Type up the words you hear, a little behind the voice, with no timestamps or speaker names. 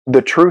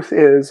The truth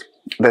is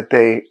that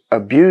they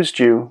abused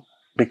you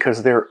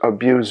because they're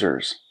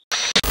abusers.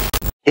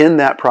 In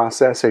that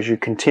process, as you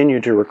continue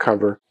to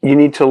recover, you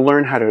need to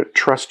learn how to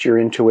trust your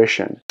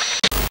intuition.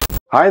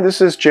 Hi, this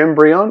is Jim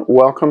Breon.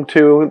 Welcome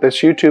to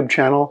this YouTube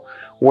channel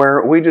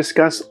where we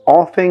discuss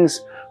all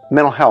things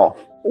mental health.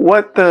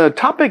 What the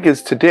topic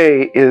is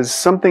today is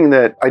something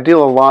that I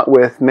deal a lot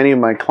with many of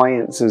my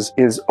clients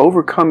is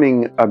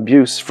overcoming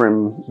abuse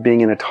from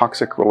being in a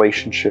toxic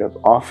relationship,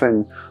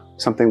 often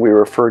something we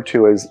refer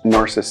to as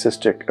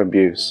narcissistic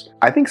abuse.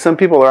 I think some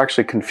people are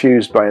actually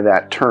confused by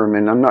that term,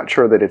 and I'm not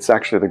sure that it's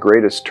actually the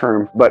greatest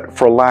term, but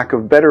for lack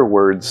of better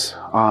words,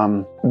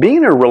 being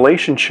in a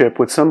relationship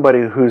with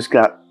somebody who's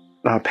got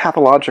a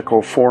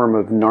pathological form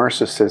of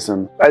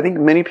narcissism. I think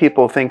many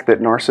people think that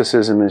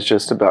narcissism is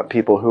just about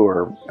people who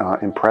are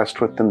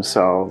impressed with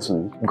themselves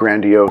and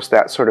grandiose,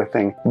 that sort of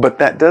thing. But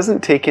that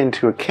doesn't take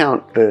into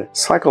account the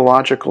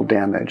psychological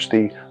damage,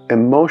 the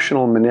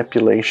emotional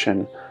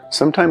manipulation,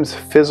 sometimes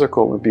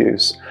physical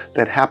abuse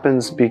that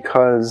happens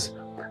because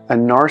a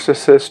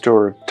narcissist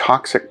or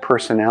toxic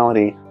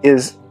personality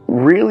is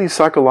really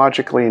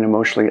psychologically and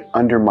emotionally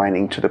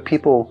undermining to the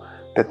people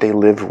that they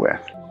live with.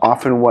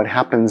 Often what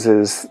happens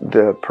is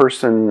the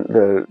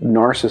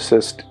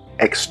narcissist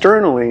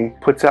externally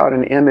puts out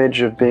an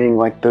image of being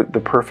like the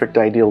perfect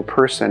ideal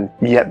person,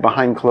 yet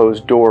behind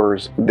closed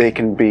doors they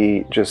can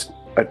be just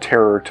a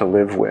terror to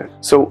live with.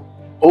 So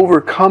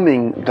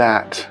overcoming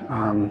that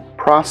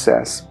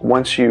process,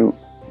 once you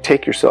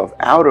take yourself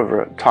out of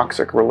a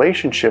toxic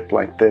relationship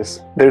like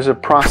this, there's a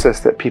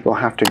process that people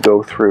have to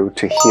go through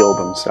to heal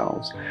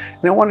themselves.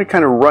 And I want to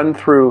kind of run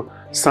through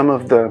some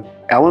of the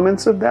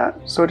elements of that,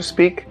 so to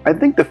speak. I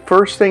think the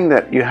first thing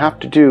that you have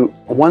to do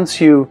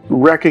once you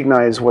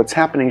recognize what's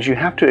happening is you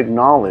have to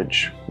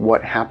acknowledge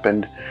what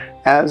happened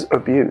as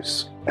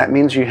abuse. That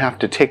means you have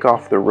to take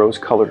off the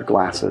rose-colored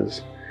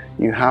glasses.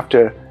 You have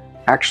to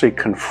actually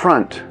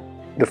confront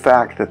the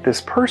fact that this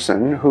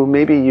person who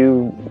maybe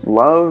you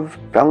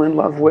fell in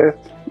love with,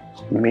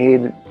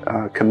 made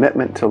a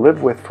commitment to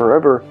live with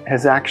forever,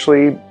 has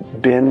actually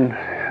been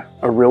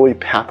a really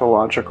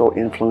pathological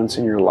influence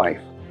in your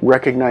life.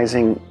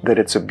 Recognizing that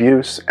it's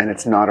abuse and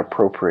it's not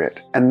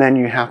appropriate. And then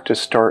you have to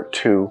start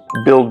to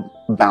build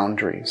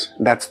boundaries.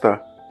 That's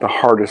the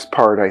hardest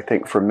part, I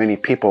think, for many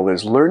people,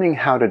 is learning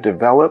how to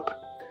develop,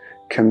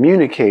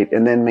 communicate,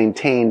 and then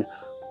maintain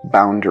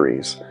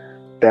boundaries.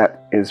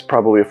 That is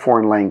probably a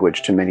foreign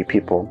language to many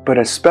people, but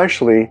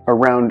especially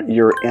around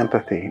your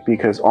empathy,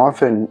 because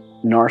often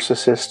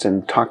narcissists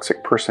and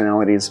toxic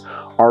personalities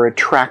are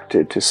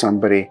attracted to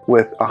somebody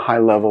with a high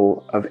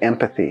level of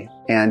empathy.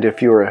 And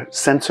if you're a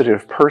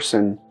sensitive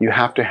person, you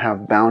have to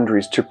have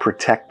boundaries to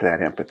protect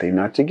that empathy,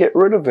 not to get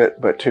rid of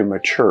it, but to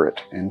mature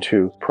it and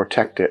to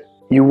protect it.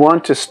 You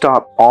want to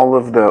stop all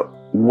of the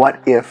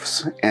what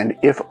ifs and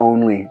if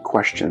only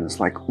questions,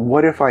 like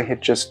what if I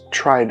had just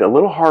tried a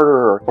little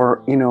harder,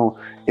 or you know,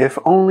 if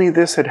only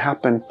this had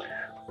happened.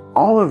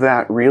 All of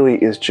that really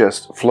is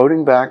just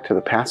floating back to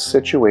the past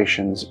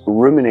situations,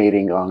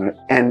 ruminating on it,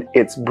 and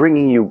it's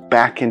bringing you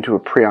back into a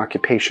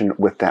preoccupation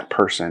with that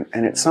person,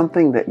 and it's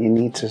something that you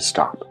need to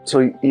stop.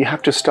 So you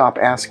have to stop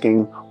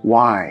asking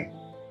why.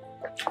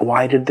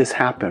 Why did this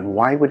happen?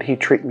 Why would he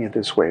treat me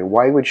this way?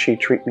 Why would she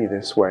treat me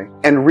this way?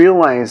 And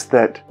realize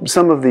that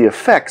some of the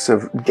effects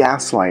of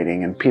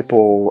gaslighting and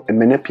people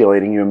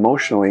manipulating you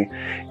emotionally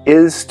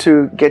is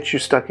to get you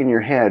stuck in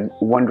your head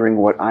wondering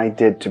what I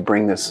did to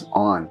bring this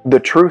on. The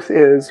truth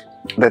is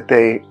that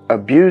they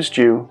abused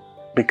you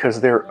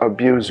because they're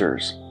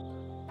abusers.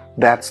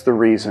 That's the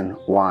reason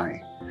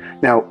why.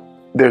 Now,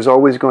 there's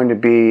always going to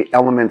be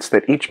elements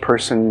that each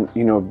person,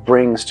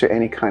 brings to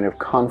any kind of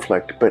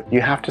conflict, but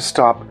you have to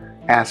stop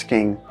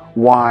asking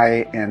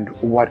why and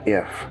what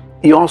if.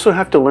 You also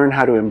have to learn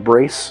how to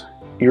embrace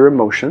your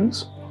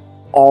emotions,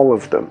 all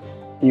of them.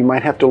 You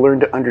might have to learn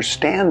to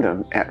understand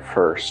them at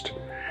first.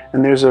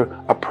 And there's a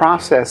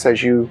process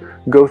as you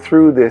go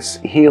through this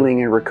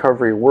healing and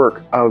recovery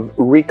work of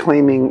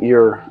reclaiming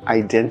your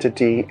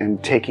identity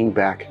and taking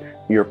back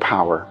your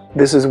power.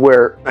 This is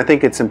where I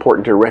think it's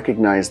important to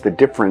recognize the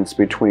difference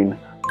between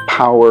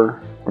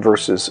power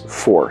versus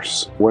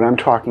force. What I'm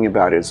talking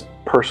about is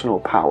personal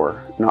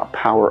power, not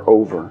power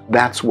over.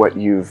 That's what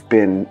you've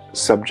been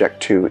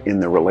subject to in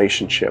the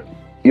relationship.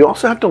 You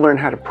also have to learn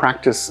how to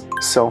practice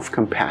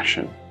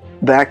self-compassion.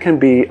 That can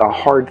be a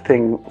hard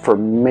thing for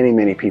many,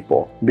 many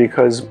people,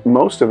 because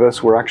most of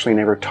us were actually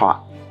never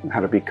taught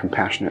how to be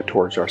compassionate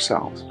towards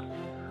ourselves.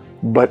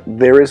 But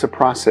there is a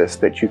process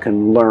that you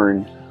can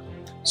learn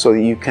so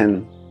that you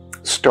can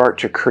start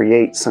to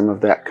create some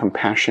of that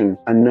compassion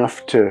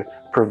enough to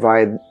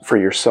provide for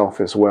yourself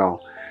as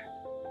well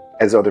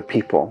as other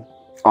people.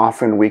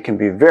 Often we can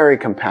be very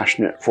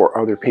compassionate for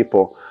other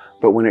people,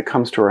 but when it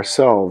comes to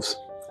ourselves,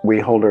 we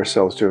hold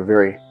ourselves to a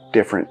very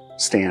different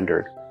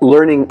standard.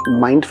 Learning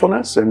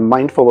mindfulness and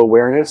mindful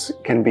awareness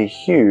can be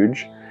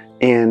huge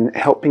in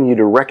helping you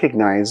to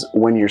recognize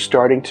when you're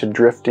starting to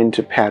drift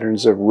into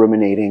patterns of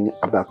ruminating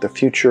about the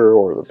future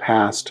or the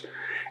past,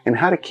 and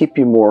how to keep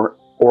you more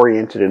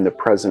oriented in the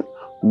present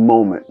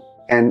moment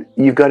And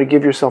you've got to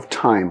give yourself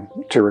time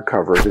to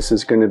recover. This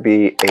is going to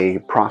be a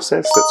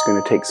process that's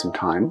going to take some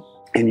time,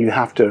 and you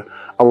have to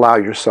allow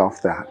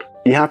yourself that.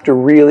 You have to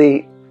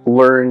really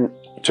learn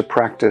to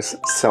practice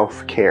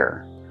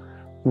self-care,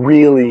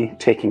 really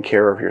taking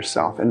care of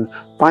yourself and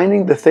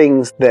finding the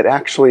things that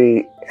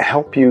actually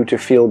help you to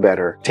feel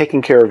better,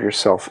 taking care of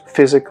yourself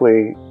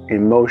physically,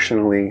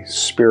 emotionally,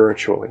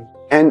 spiritually.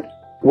 And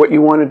what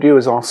you want to do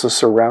is also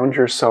surround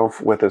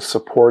yourself with a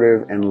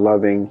supportive and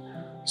loving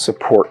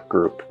support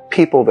group.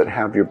 People that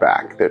have your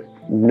back, that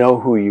know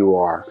who you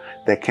are,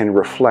 that can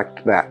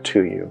reflect that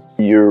to you.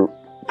 You're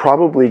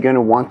probably going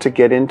to want to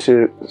get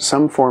into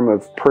some form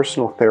of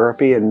personal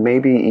therapy and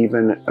maybe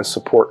even a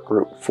support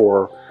group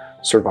for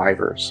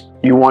survivors.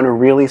 You want to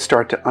really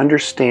start to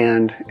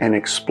understand and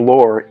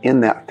explore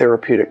in that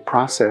therapeutic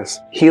process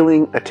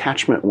healing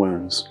attachment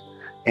wounds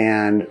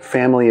and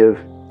family of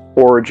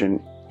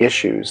origin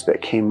issues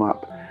that came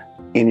up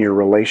in your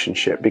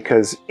relationship,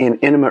 because in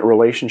intimate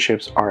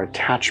relationships our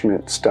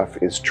attachment stuff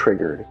is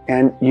triggered,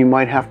 and you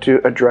might have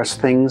to address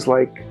things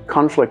like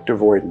conflict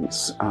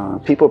avoidance,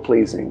 people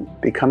pleasing,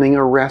 becoming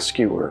a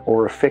rescuer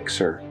or a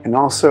fixer, and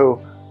also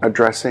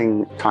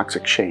addressing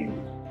toxic shame.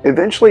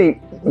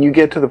 Eventually you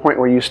get to the point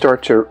where you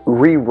start to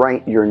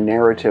rewrite your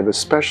narrative,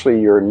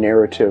 especially your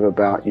narrative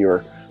about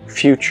your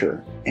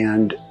future,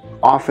 and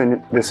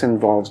often this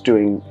involves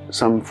doing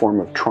some form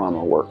of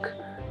trauma work,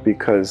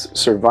 because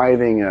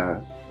surviving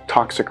a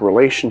toxic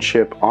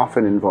relationship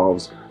often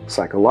involves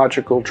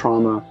psychological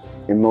trauma,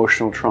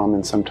 emotional trauma,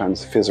 and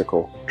sometimes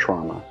physical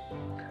trauma.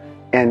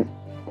 And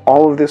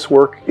all of this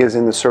work is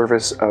in the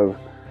service of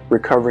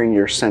recovering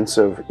your sense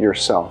of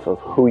yourself, of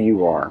who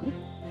you are.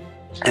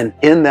 And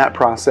in that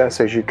process,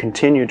 as you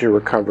continue to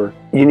recover,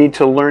 you need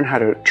to learn how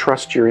to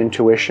trust your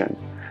intuition.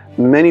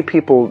 Many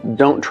people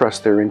don't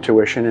trust their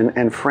intuition,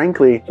 and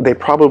frankly, they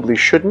probably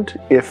shouldn't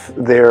if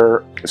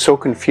they're so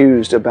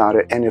confused about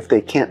it, and if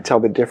they can't tell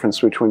the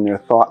difference between their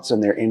thoughts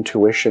and their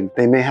intuition.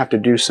 They may have to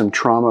do some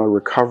trauma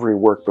recovery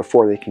work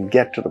before they can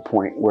get to the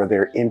point where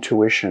their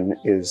intuition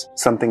is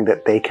something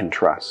that they can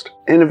trust.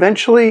 And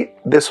eventually,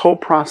 this whole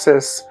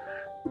process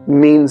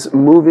means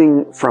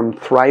moving from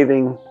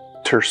thriving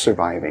to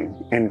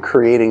surviving and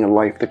creating a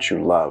life that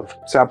you love.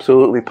 It's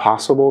absolutely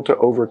possible to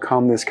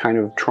overcome this kind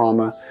of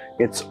trauma.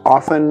 It's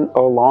often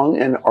a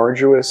long and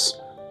arduous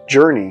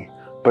journey,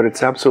 but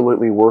it's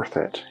absolutely worth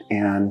it.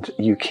 And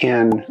you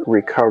can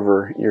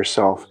recover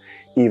yourself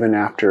even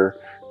after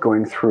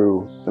going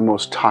through the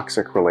most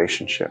toxic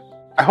relationship.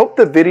 I hope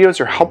the videos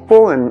are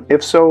helpful, and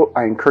if so,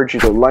 I encourage you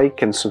to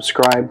like and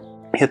subscribe.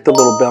 Hit the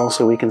little bell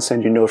so we can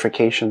send you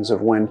notifications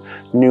of when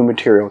new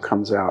material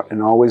comes out,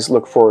 and always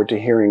look forward to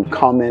hearing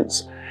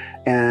comments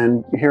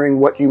and hearing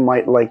what you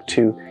might like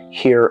to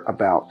hear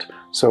about.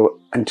 So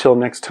until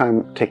next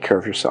time, take care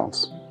of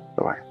yourselves.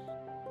 Bye-bye.